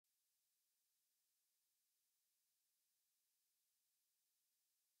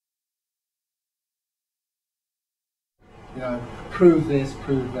know, prove this,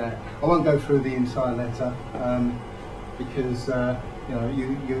 prove that. I won't go through the entire letter because you know,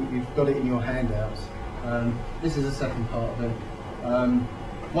 you've got it in your handouts. This is the second part of it.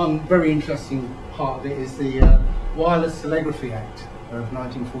 One very interesting part of it is the Wireless Telegraphy Act of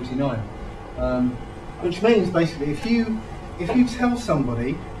 1949, which means basically if you tell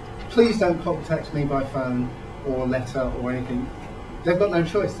somebody, please don't contact me by phone or letter or anything, they've got no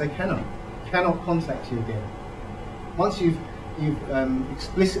choice. They cannot contact you again. Once you've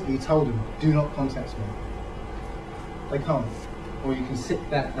explicitly told them, do not contact me, they can't. Or you can sit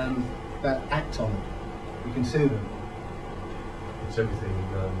that act on them. You can sue them. It's everything.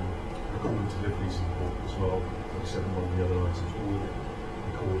 Recorded deliveries important as well. Like I said, one of the other items, all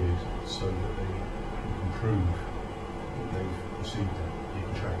recorded so that they can prove that they've received it. You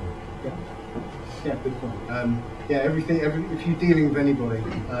can track it. Yeah. Yeah, good point. Yeah, everything. If you're dealing with anybody,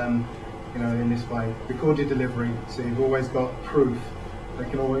 you know, in this way, recorded delivery, so you've always got proof. They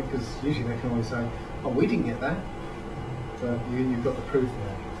can always, because usually they can always say, "Oh, we didn't get that," but you've got the proof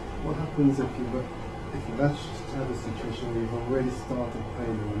there. What happens if you have a situation where you've already started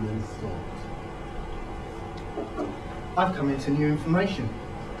paying and then stopped? I've come into new information.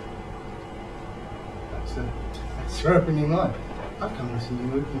 That's your opening line. I've come into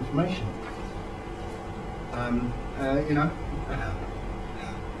new information. You know,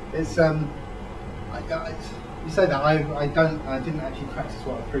 it's you say that I didn't actually practice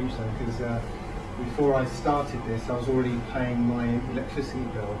what I preached though, because before I started this, I was already paying my electricity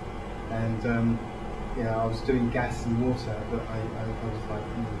bill, and you know, I was doing gas and water, but I was like,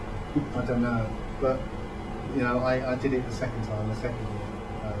 I don't know, but you know, I did it the second time, the second year,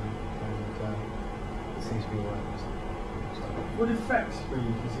 and it seems to be alright. What did fax be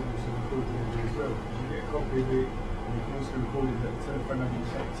considered to record delivery as well? Did you get a copy of it, and you can also record it that the telephone number you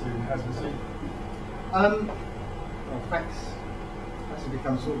sent to has received? Well, fax has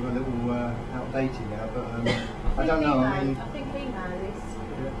become sort of a little outdated now, but I don't know. I mean, I think email is.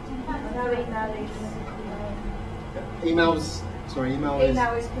 Yeah. I know email is. Emails. Sorry, email is.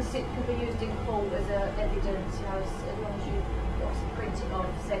 Email is could be used in court as evidence, you know, as long as you obviously print it off,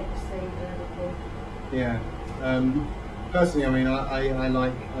 send, receive, and everything. Yeah. Personally, I mean, I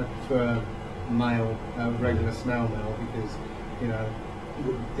prefer mail, regular snail mail, because you know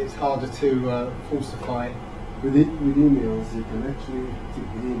it's harder to falsify. With emails, you can actually keep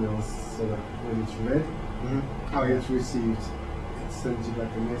the emails so that when it's read, Oh, yeah. it's received, it sends you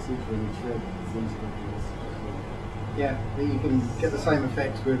back a message. When it's read, it sends you back a message. Yeah, you can get the same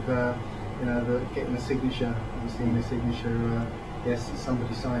effect with you know, getting a signature and seeing the signature. Yes,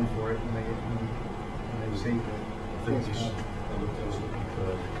 somebody signed for it, and they received it. I think I was looking for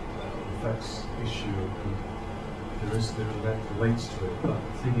the fax issue, and there relates to it. But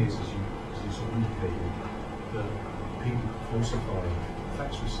the thing is, as you sort of indicated, that people falsify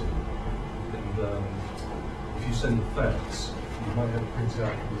fax receipt, and if you send the fax, you might have it printed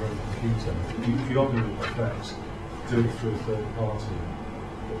out from your own computer. If you are doing a fax, do it through a third party,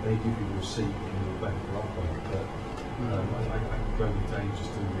 but they give you the receipt in your back envelope. But I go with Dave just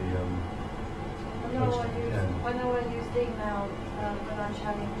do the. I know I used email when I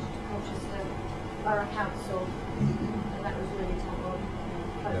challenged Colchester Borough Council, and that was really tough on,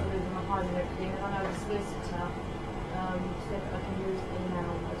 losing my home and everything. And I know the solicitor said that I can use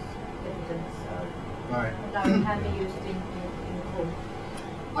email as evidence, so Right. I know it can be used in court.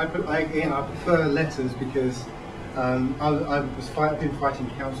 I prefer letters because I've been fighting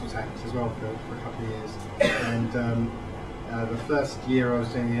council tax as well for a couple of years, and the first year I was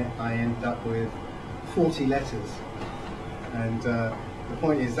doing it, I ended up with 40 letters, and the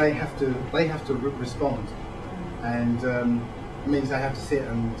point is they have to respond, and it means they have to sit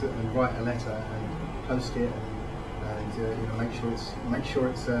and write a letter and post it, and you know, make sure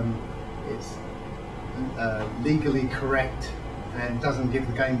it's legally correct and doesn't give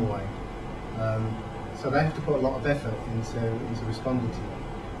the game away. So they have to put a lot of effort into responding to it.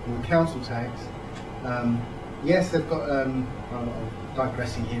 And with council tax, yes, they've got. I'm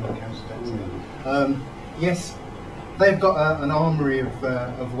digressing here with council tax. Yes, they've got an armoury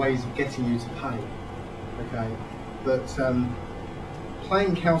of ways of getting you to pay. Okay, but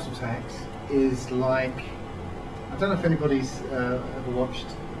paying council tax is like, I don't know if anybody's ever watched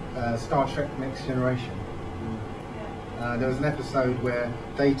Star Trek: Next Generation. There was an episode where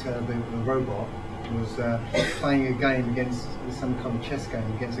Data, the robot, was playing a game against some kind of chess game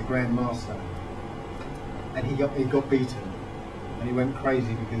against a grandmaster, and he got beaten, and he went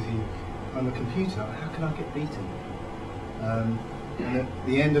crazy because on the computer, how can I get beaten? And at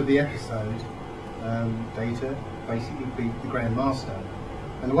the end of the episode, Data basically beat the grandmaster,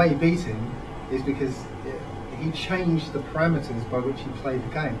 and the way he beat him is because he changed the parameters by which he played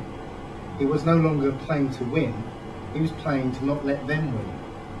the game. He was no longer playing to win, he was playing to not let them win.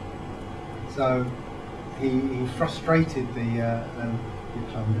 So he frustrated the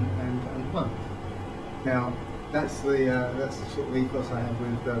opponent and won. Now that's the sort of ethos I have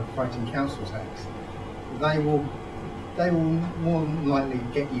with fighting council tax. They will more than likely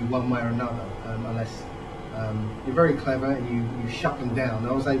get you one way or another, unless you're very clever and you shut them down.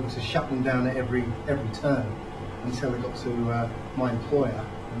 I was able to shut them down at every turn until it got to my employer,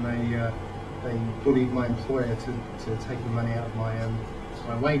 and they bullied my employer to taking money out of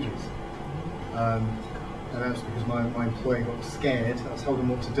my wages. And that was because my employer got scared. I told them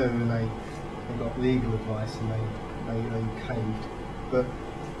what to do, and they got legal advice, and they caved. But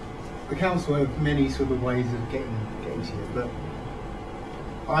the council have many sort of ways of getting to you. But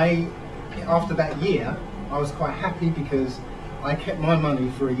after that year, I was quite happy because I kept my money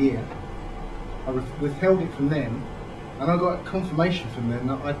for a year. I withheld it from them, and I got confirmation from them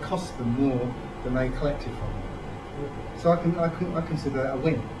that I'd cost them more than they collected from me. So I consider that a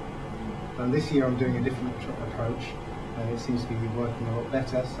win. And this year I'm doing a different approach, and it seems to be working a lot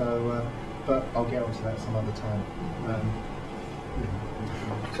better. So, but I'll get onto that some other time.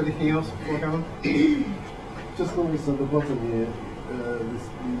 So anything else before I go on? Just notice at the bottom here,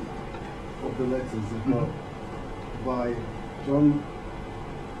 of the letters you've got by John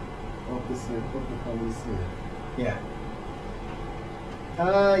of the Smith, of the family Smith. Yeah.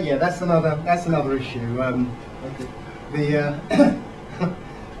 Yeah, that's another issue. Okay.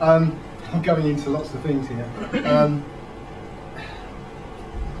 I'm going into lots of things here.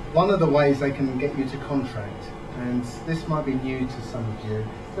 One of the ways they can get you to contract, and this might be new to some of you.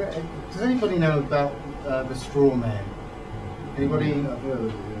 Does anybody know about the straw man? Anybody? I've heard of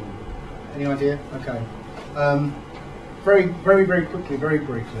it, yeah. Any idea? Okay. Very quickly, very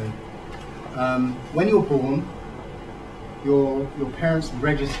briefly. When you're born, your parents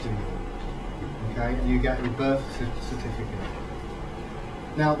register you, okay, and you get your birth certificate.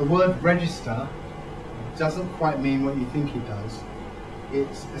 Now, the word register doesn't quite mean what you think it does. It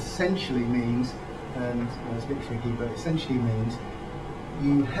essentially means, and it's a bit tricky, but essentially means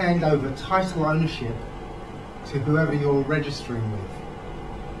you hand over title ownership to whoever you're registering with.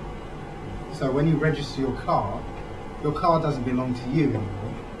 So when you register your car doesn't belong to you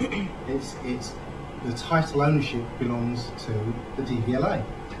anymore. It's the title ownership belongs to the DVLA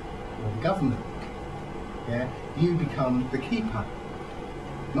or the government. Yeah, you become the keeper,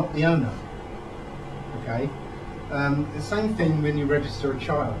 not the owner. Okay. The same thing when you register a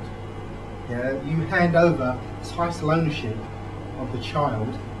child. Yeah, you hand over title ownership of the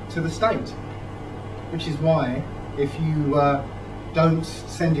child to the state, which is why if you don't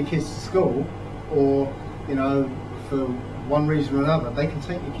send your kids to school, or for one reason or another, they can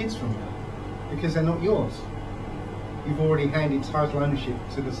take your kids from you because they're not yours. You've already handed title ownership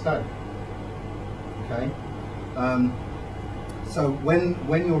to the state. Okay. So when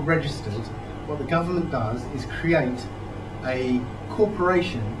you're registered, what the government does is create a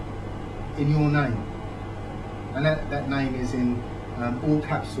corporation in your name, and that name is in all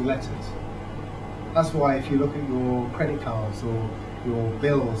capital letters. That's why if you look at your credit cards or your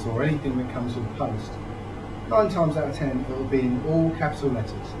bills or anything that comes with the post, 9 times out of 10 it will be in all capital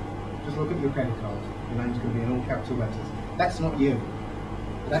letters. Just look at your credit card, your name's going to be in all capital letters. That's not you.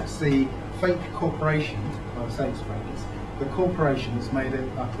 That's the fake corporation. I would say it's fake. It's the corporation that's made it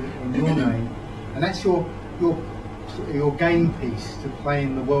up in your name, and that's your game piece to play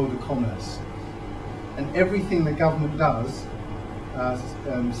in the world of commerce. And everything the government does,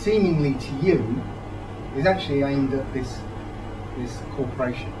 seemingly to you, is actually aimed at this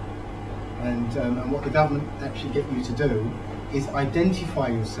corporation. And what the government actually get you to do is identify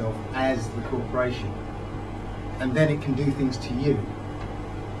yourself as the corporation, and then it can do things to you.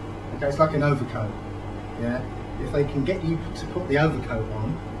 Okay, it's like an overcoat. Yeah, if they can get you to put the overcoat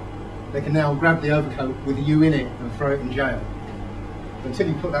on, they can now grab the overcoat with you in it and throw it in jail. But until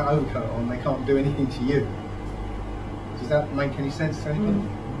you put that overcoat on, they can't do anything to you. Does that make any sense to anybody?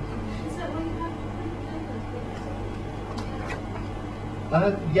 Is that why you have to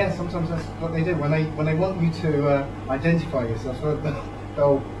print? Yeah, sometimes that's what they do. When they want you to identify yourself, so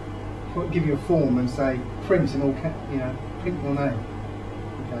they'll give you a form and say print and print your name.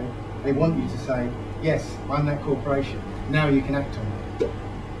 Okay, they want you to say, yes, I'm that corporation. Now you can act on it.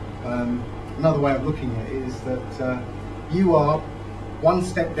 Another way of looking at it is that you are one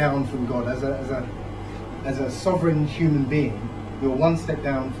step down from God as a sovereign human being. You're one step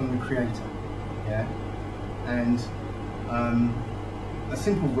down from the Creator. Yeah, and a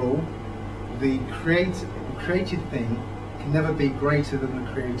simple rule: the created thing can never be greater than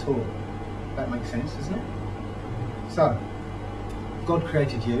the Creator. That makes sense, doesn't it? So, God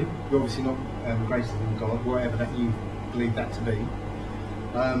created you. You're obviously not greater than God, whatever that you believe that to be.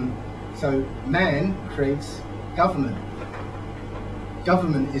 So man creates government.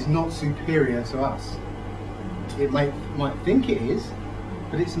 Government is not superior to us. It might think it is,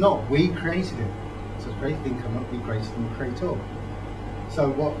 but it's not. We created it. So great thing cannot be greater than the Creator. So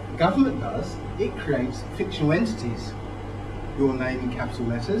what government does, it creates fictional entities. Your name in capital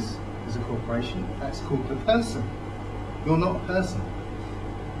letters is a corporation. That's called a person. You're not a person.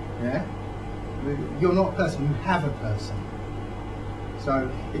 Yeah? You're not a person, you have a person.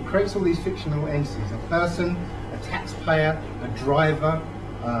 So it creates all these fictional entities. A person, a taxpayer, a driver,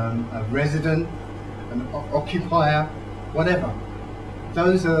 a resident, an occupier, whatever.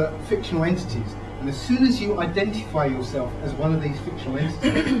 Those are fictional entities. And as soon as you identify yourself as one of these fictional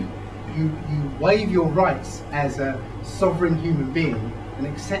entities, you waive your rights as a sovereign human being and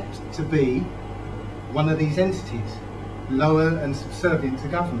accept to be one of these entities, lower and subservient to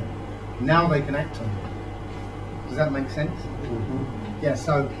government. Now they can act on you. Does that make sense? Mm-hmm. Yeah,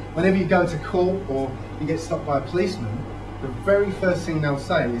 so whenever you go to court or you get stopped by a policeman, the very first thing they'll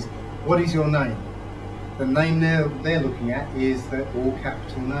say is, what is your name? The name they're looking at is the all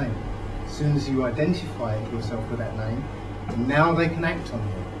capital name. As soon as you identify yourself with that name, now they can act on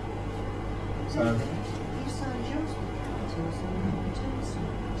you. So, You signed yours with capitals on your returns.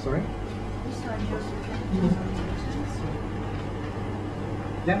 sorry? You signed yours with capitals on your returns.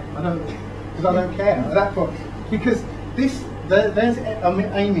 Yeah, I don't care at that point, because I'm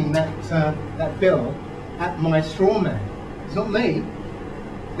aiming that bill at my straw man. It's not me.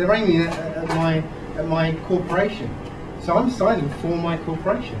 They're aiming at my corporation. So I'm signing for my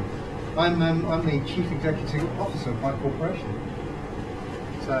corporation. I'm the chief executive officer of my corporation.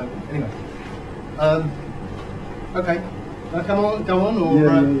 So anyway, okay. Can I go on or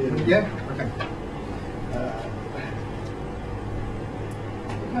yeah? Okay.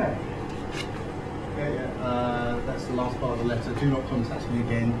 Okay. That's the last part of the letter. Do not contact me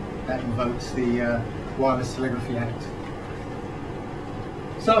again. That invokes the Wireless Telegraphy Act.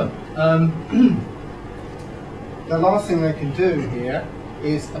 So, the last thing they can do here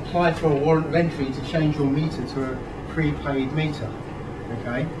is apply for a warrant of entry to change your meter to a prepaid meter.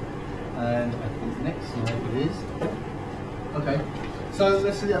 Okay, and I think the next slide it is. Okay, so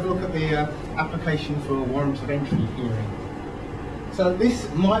let's have a look at the application for a warrant of entry hearing. So this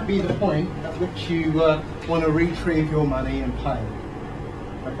might be the point at which you want to retrieve your money and pay.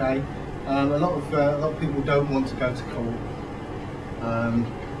 Okay, a lot of people don't want to go to court.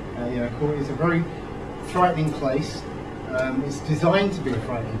 Court is a very frightening place. It's designed to be a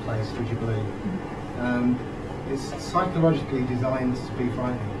frightening place, would you believe? It's psychologically designed to be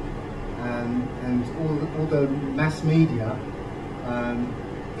frightening, and all the mass media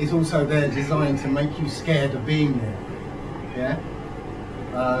is also there designed to make you scared of being there. Yeah.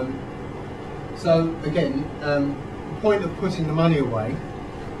 So again, the point of putting the money away,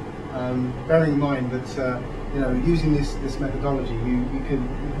 bearing in mind that using this methodology, you can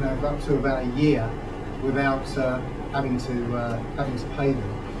have up to about a year without having to pay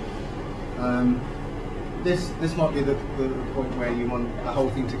them. This might be the point where you want the whole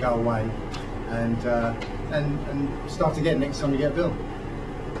thing to go away and start again next time you get a bill.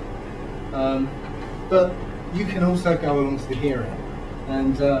 But you can also go along to the hearing,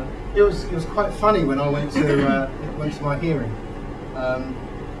 and it was quite funny when I went to my hearing.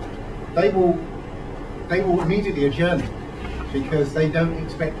 They will immediately adjourn it because they don't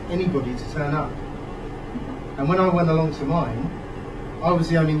expect anybody to turn up. And when I went along to mine, I was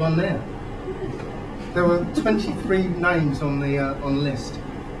the only one there. There were 23 names on the list.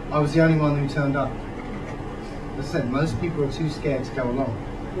 I was the only one who turned up. As I said, most people are too scared to go along.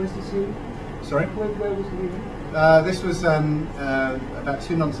 Where's the hearing? Sorry? Where was the hearing? This was about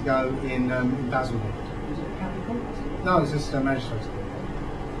 2 months ago in Basildon. Was it a county court? No, it was just a magistrate's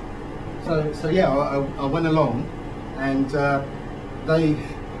court. So yeah, I went along, and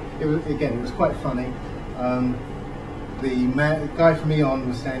it was quite funny. The guy from Eon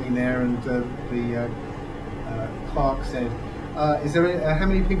was standing there, and the clerk said, "Is there how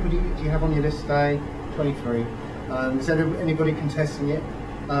many people do you have on your list today?" 23. Is there anybody contesting it?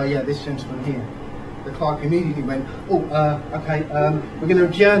 Yeah, this gentleman here. The clerk immediately went, "Oh, okay. We're going to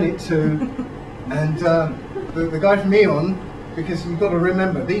adjourn it to," and the guy from Eon, because you've got to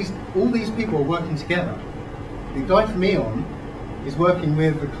remember, all these people are working together. The guy from Eon is working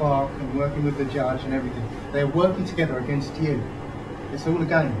with the clerk and working with the judge and everything. They're working together against you. It's all a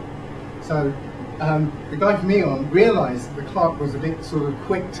game. So the guy from Eon realised that the clerk was a bit sort of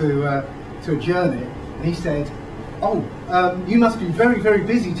quick to adjourn it, and he said, "Oh, you must be very, very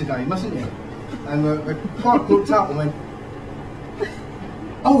busy today, mustn't you?" And the clerk looked up and went,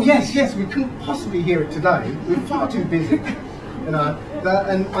 "Oh yes, yes, we couldn't possibly hear it today. We're far too busy." And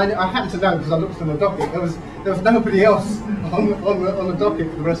I happened to know because I looked on the docket. There was nobody else on the docket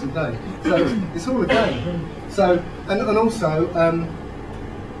for the rest of the day. So it's all a game. So and also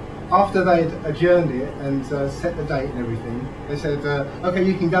after they'd adjourned it and set the date and everything, they said, "Okay,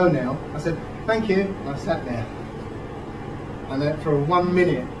 you can go now." I said, "Thank you." And I sat there, and then for 1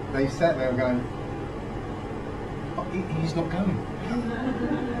 minute they sat there going, "Oh, he's not going."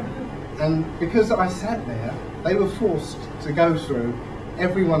 And because I sat there, they were forced to go through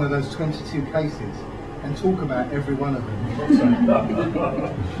every one of those 22 cases and talk about every one of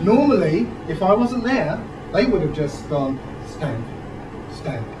them. Normally, if I wasn't there, they would have just gone, "Stamp,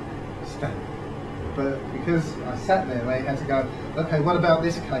 stamp, stamp." But because I sat there, they had to go, "Okay, what about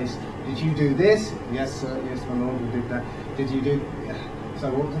this case? Did you do this?" "Yes, sir, yes, my lord, we did that." "Did you do..." Yeah. So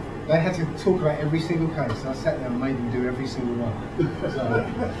they had to talk about every single case. I sat there and made them do every single one. So,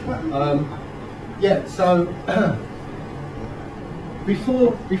 yeah, so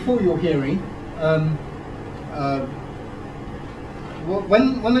before your hearing,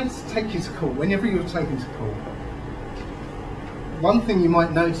 when they take you to court, whenever you're taken to court, one thing you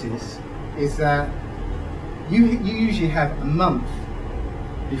might notice is that you usually have a month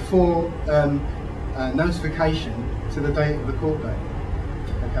before notification to the date of the court date.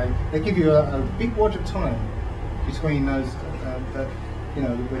 Okay, they give you a big wad of time between those, you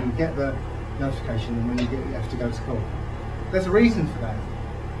know, when you get the notification and when you have to go to court. There's a reason for that,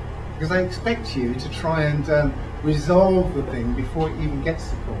 because they expect you to try and resolve the thing before it even gets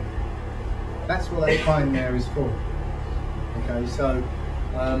to court. That's what that time there is for. Okay, so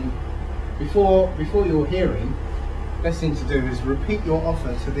before your hearing, best thing to do is repeat your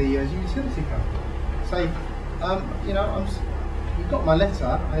offer to the utility company. Say, you know, you've got my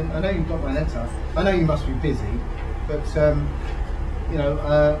letter. I know you've got my letter. I know you must be busy, but you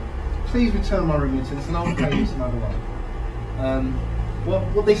know, please return my remittance, and I'll pay you some other one.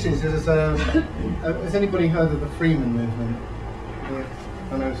 What this is has anybody heard of the Freeman movement? Yeah,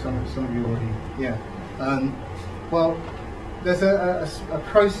 I know some of you already. Yeah. Well, there's a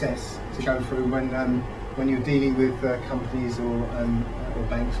process to go through when you're dealing with companies or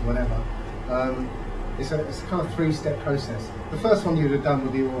banks or whatever. It's a kind of 3-step process. The first one you'd have done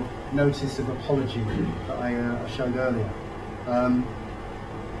with your notice of apology that I showed earlier.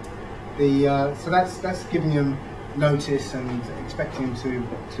 So that's giving them notice and expecting them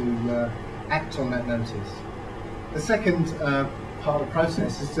to act on that notice. The second part of the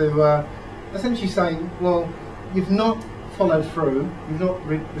process is to essentially say, well, you've not followed through, you've not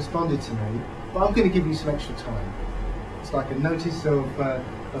responded to me, but I'm going to give you some extra time. It's like a notice of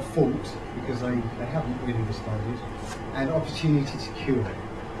fault because they haven't really responded, and opportunity to cure.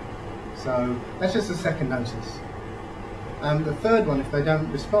 So that's just the second notice. And the third one, if they don't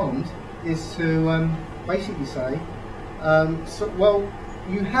respond, is to basically say, well,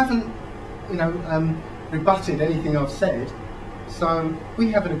 you haven't, you know, rebutted anything I've said, so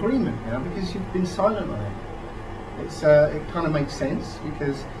we have an agreement now because you've been silent on it. It kind of makes sense,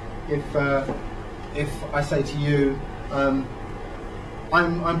 because if I say to you,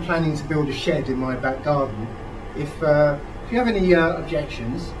 I'm planning to build a shed in my back garden. If you have any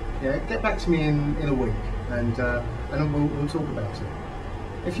objections, yeah, get back to me in a week, and we'll talk about it.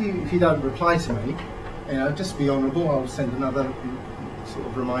 If you don't reply to me, you know, just be honourable. I'll send another sort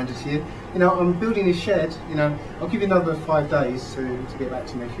of reminder to you. You know, I'm building this shed. You know, I'll give you another 5 days to get back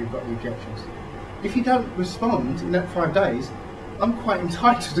to me if you've got any objections. If you don't respond in that 5 days, I'm quite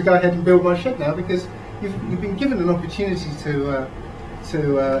entitled to go ahead and build my shed now, because you've been given an opportunity to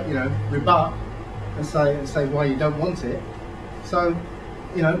you know, rebut and say why you don't want it. So,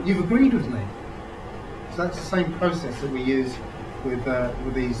 you know, you've agreed with me. So that's the same process that we use with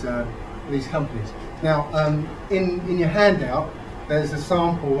these companies. Now, in your handout, there's a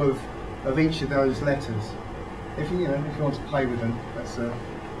sample of each of those letters. If you want to play with them,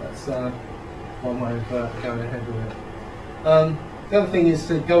 that's one way of going ahead with it. The other thing is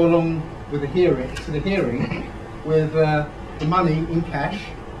to go along with the hearing with the money in cash,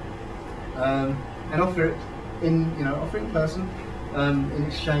 and offer it in person in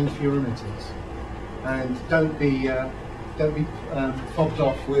exchange for your remittance. And don't be fobbed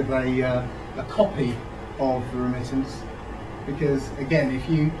off with a copy of the remittance, because again, if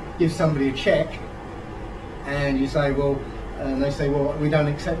you give somebody a cheque and you say, well, and they say, well, we don't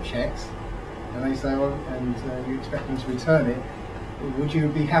accept cheques, and they say, well, and you expect them to return it, would you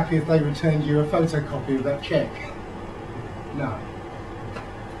be happy if they returned you a photocopy of that cheque? No.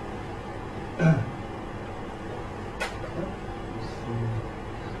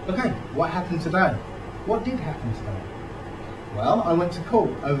 Okay, what happened today? What did happen today? Well, I went to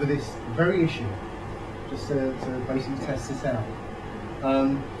court over this very issue, just to basically test this out.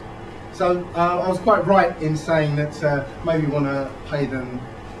 So I was quite right in saying that maybe you want to pay them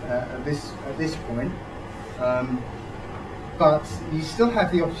at this point, but you still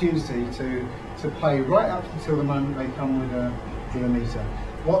have the opportunity to pay right up until the moment they come with a meter.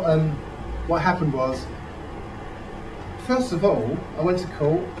 What happened was, first of all, I went to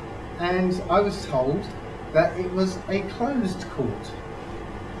court and I was told that it was a closed court.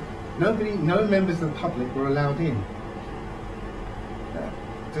 No members of the public were allowed in.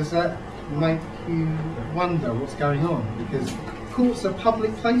 Does that make you wonder what's going on? Because courts are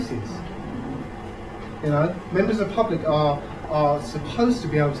public places. You know, members of the public are supposed to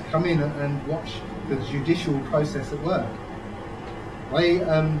be able to come in and watch the judicial process at work.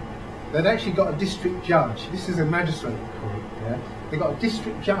 They'd actually got a district judge. This is a magistrate court. Yeah, they got a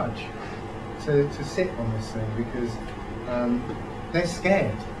district judge to sit on this thing because they're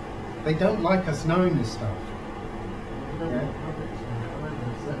scared. They don't like us knowing this stuff. Yeah.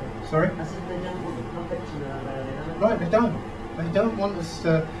 Sorry? I said they don't want the public to know about it. Right, they don't. They don't want us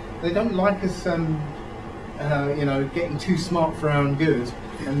to. They don't like us, you know, getting too smart for our own good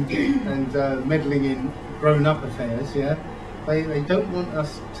and meddling in grown-up affairs. Yeah, they don't want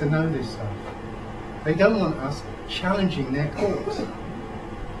us to know this stuff. They don't want us challenging their courts.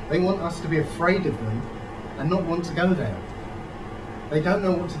 They want us to be afraid of them and not want to go there. They don't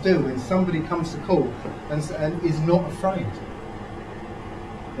know what to do when somebody comes to court and is not afraid.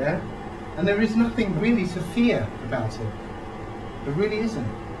 Yeah? And there is nothing really to fear about it. There really isn't.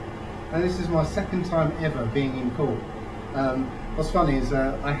 And this is my second time ever being in court. What's funny is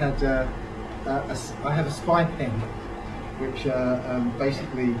I have a spy pen which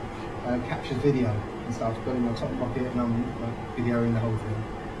basically captures video and stuff. I've got it in my top pocket and I'm videoing the whole thing.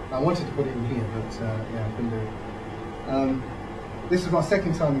 I wanted to put it in here, but yeah, I couldn't do it. This is my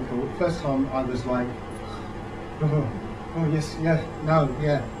second time in court. First time I was like, oh yes, yeah, no,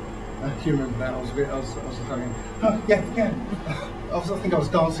 yeah. Do you remember that? I was going, oh, yeah. I think I was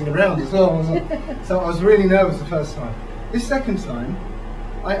dancing around as well. So I was really nervous the first time. This second time,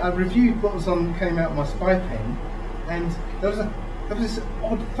 I reviewed what came out of my spy pen, and there was this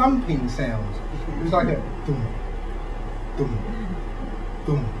odd thumping sound. It was like a dum, dum,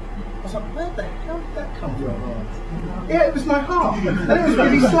 dum. I was like, where the hell did that come from? Yeah, it was my heart, and it was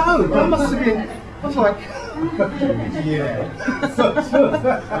really slow. I must have been. I was like, yeah.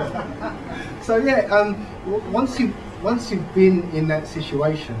 So yeah, once you've been in that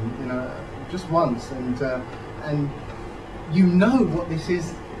situation, you know, just once, and you know what this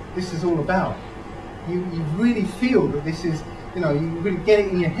is all about. You really feel that this is, you know, you really get it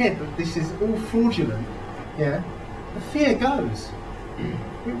in your head that this is all fraudulent. Yeah, the fear goes.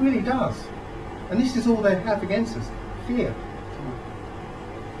 It really does. And this is all they have against us: fear.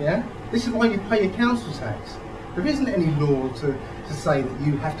 Yeah. This is why you pay your council tax. There isn't any law to say that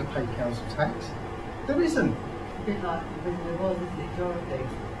you have to pay council tax. There isn't. A bit like the Wizard of Oz, isn't it, Dorothy?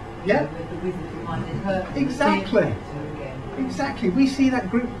 Yeah. With the wizard reminded her. Exactly. Exactly. We see that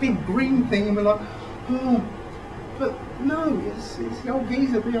big green thing and we're like, oh, but no, it's the old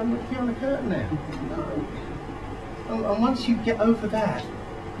geezer behind the curtain there. No. And once you get over that,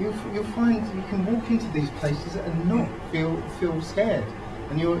 you'll find you can walk into these places and not feel scared.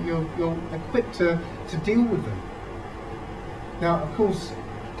 And you're equipped to deal with them. Now, of course,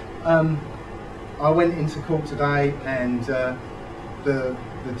 I went into court today, and the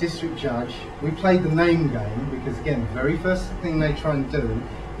district judge. We played the name game because, again, the very first thing they try and do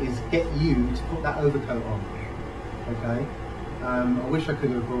is get you to put that overcoat on. Okay. I wish I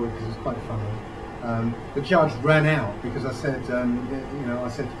could have brought it because it's quite funny. The judge ran out because I said, you know,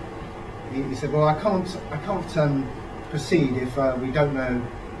 he said, well, I can't proceed if we don't know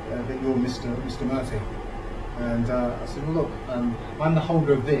that you're Mr. Murphy. And I said, well look, I'm the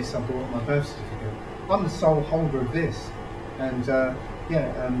holder of this. I brought my birth certificate. I'm the sole holder of this, and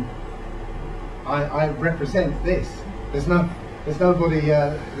yeah, I represent this. There's nobody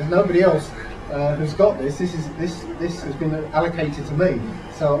else who's got this. This has been allocated to me.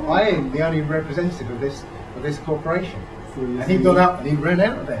 So I am the only representative of this corporation. And he got up and he ran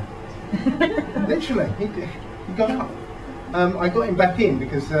out of there. Literally, he got up. I got him back in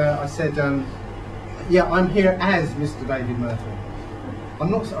because I said, yeah, I'm here as Mr. David Murphy.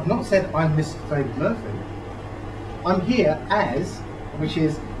 I've not said I'm Mr. David Murphy. I'm here as, which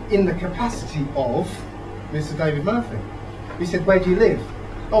is in the capacity of Mr. David Murphy. He said, where do you live?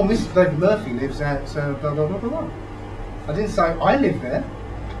 Oh, Mr. David Murphy lives at blah blah blah blah blah. I didn't say I live there.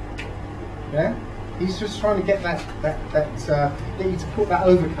 Yeah. He's just trying to get get you to put that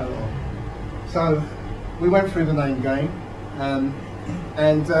overcoat on. So we went through the name game,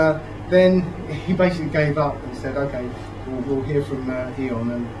 and then he basically gave up and said, okay, we'll hear from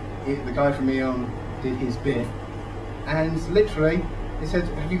Eon, and the guy from Eon did his bit, and literally he said,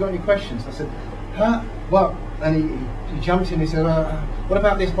 have you got any questions? I said, huh? Well, and he jumped in and he said, what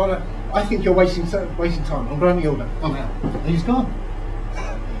about this? I think you're wasting time. I'm granting the order. I'm out. And he's gone.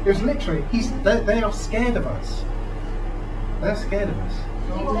 It was literally, they are scared of us. They're scared of us.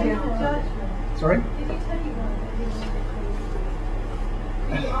 Did he tell you the judgment? Sorry? Did he tell you one?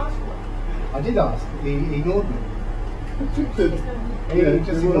 Did you ask one? I did ask. He ignored me. He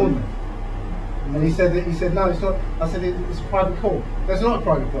just ignored me. And he said no, it's not. I said it's a private call. That's not a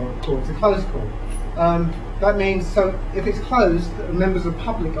private call. It's a closed call. That means, so if it's closed, members of the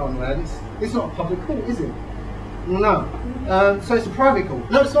public aren't allowed. It's not a public call, is it? No. So it's a private call.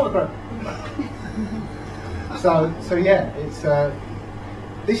 No, it's not a private. So yeah, it's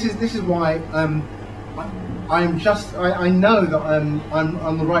this is why I know that I'm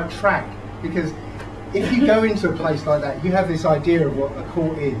on the right track, because if you go into a place like that, you have this idea of what a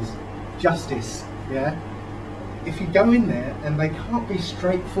court is, justice, yeah? If you go in there and they can't be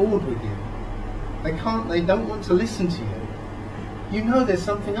straightforward with you, they don't want to listen to you, you know there's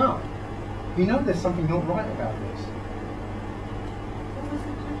something up. You know there's something not right about this. What was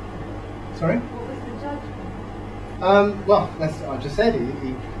the judgment? Sorry? What was the judgment? Well, I just said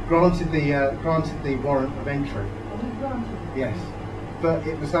he granted the warrant of entry. Oh, he granted it. Yes, but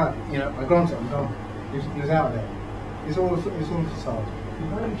it was that, I granted it. I'm gone. He was out of there. It's all facade. Did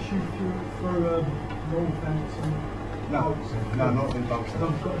they shoot you through Northampton? No, not in Buxton.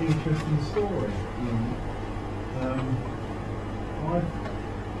 I've got an interesting story. I've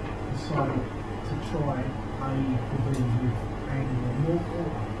decided to try a provision with Andy on Lawful,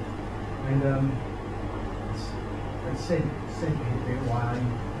 and they sent it away,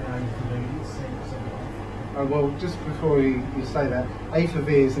 and it sent off. Oh, well, just before you say that, A for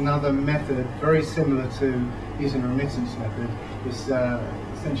V is another method very similar to using a remittance method. It's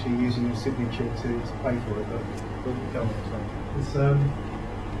essentially using your signature to pay for it, but go on. It's, and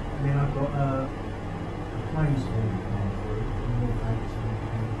then I've got a claims form coming through from Northampton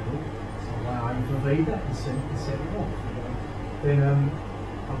Chemical. So I A for V that and sent it off. Then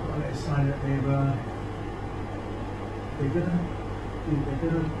I've got a letter saying that they're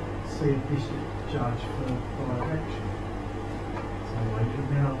gonna see a district judge for election. So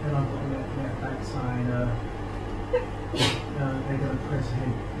then I've got a letter back saying they're going to press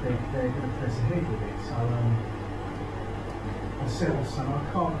ahead. They're going to press ahead with it. So I sent off some. I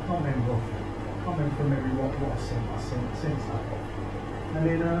can't remember. I can't remember from memory what I sent. I sent stuff off. And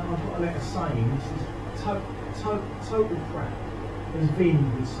then I've got a letter saying this is total crap. As Vin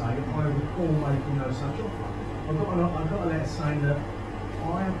would say, I recall making no such offer. I've got a letter saying that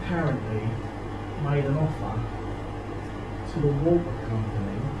I apparently made an offer to the water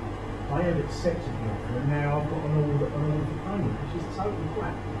company. They have accepted the offer, and now I've got an order for payment, which is total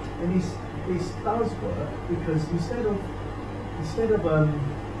crap. And this does work, because instead of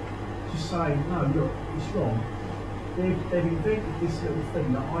just saying no, look, it's wrong, they've invented this little thing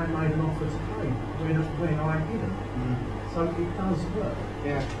that I made an offer to pay when I didn't. So it does work.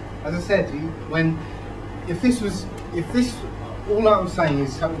 Yeah, as I said, if this all I'm saying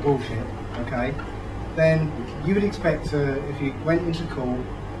is total bullshit, okay, then you would expect to, if you went into court,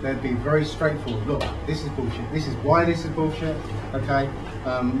 they'd be very straightforward. Look, this is bullshit. This is why this is bullshit. Okay,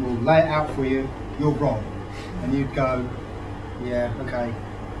 we'll lay it out for you. You're wrong, and you'd go, yeah, okay,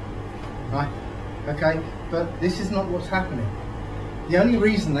 right, okay. But this is not what's happening. The only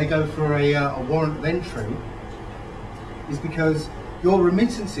reason they go for a warrant of entry is because your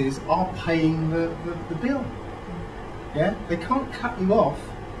remittances are paying the bill. Yeah, they can't cut you off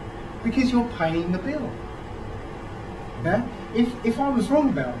because you're paying the bill. Yeah, if I was wrong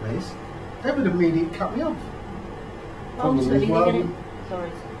about this, they would immediately cut me off. Ultimately, they're going to. Sorry.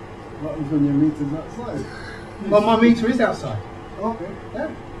 What happens when your meter's outside? Well, my meter is outside. Okay. Yeah.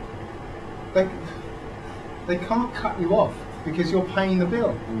 They can't cut you off because you're paying the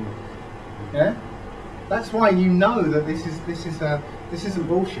bill. Yeah. That's why you know that this isn't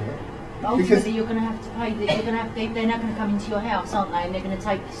bullshit. Ultimately, you're going to have to pay. They're not going to come into your house, aren't they? And they're going to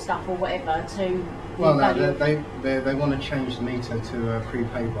take stuff or whatever to. Well, no, they want to change the meter to a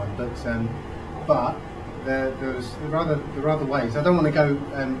prepaid one, but there are other ways. I don't want to go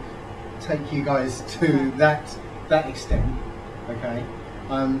take you guys to that extent. Okay.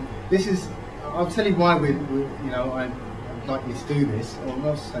 This is. I'll tell you why I'd like you to do this, or I'm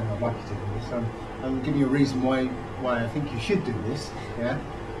not saying I'd like you to do this. I'm giving you a reason why I think you should do this. Yeah.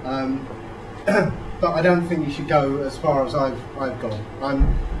 but I don't think you should go as far as I've gone.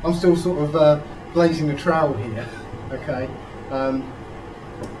 I'm still sort of blazing a trail here, okay?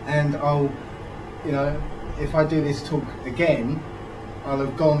 And I'll, you know, if I do this talk again, I'll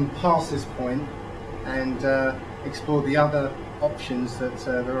have gone past this point and explored the other options that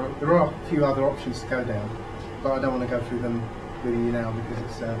there are a few other options to go down, but I don't want to go through them with you now because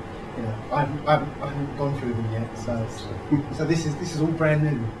it's you know, I haven't gone through them yet, so this is all brand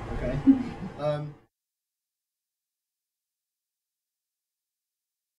new, okay?